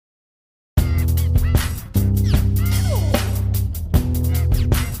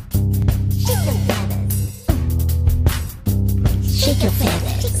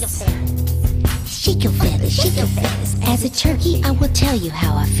turkey, I will tell you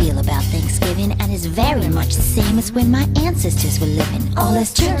how I feel about Thanksgiving, and it's very much the same as when my ancestors were living. All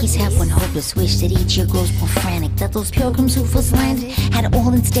us turkeys have one hopeless wish, that each year grows more frantic, that those pilgrims who first landed had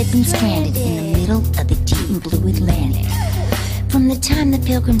all instead been stranded in the middle of the deep and blue Atlantic. From the time the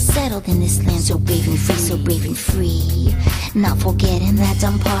pilgrims settled in this land, so brave and free, so brave and free, not forgetting that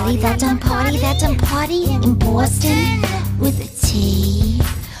dumb party, that dumb party, that dumb party in Boston with a T.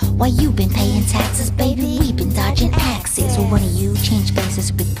 Why you been paying taxes, baby? We been dodging axes. Or one of you change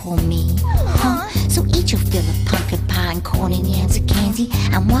places with poor me, huh? So eat your fill of pumpkin pie and corn and yams and candy.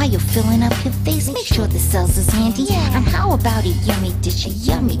 And while you're filling up your face, make sure the cells is handy. And how about a yummy dish of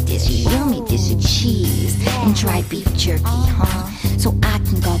cheese and dry beef jerky, huh? So I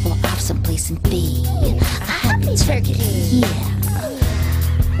can gobble off someplace and be a happy turkey, yeah.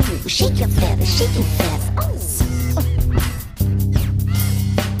 Ooh, shake your feathers, oh,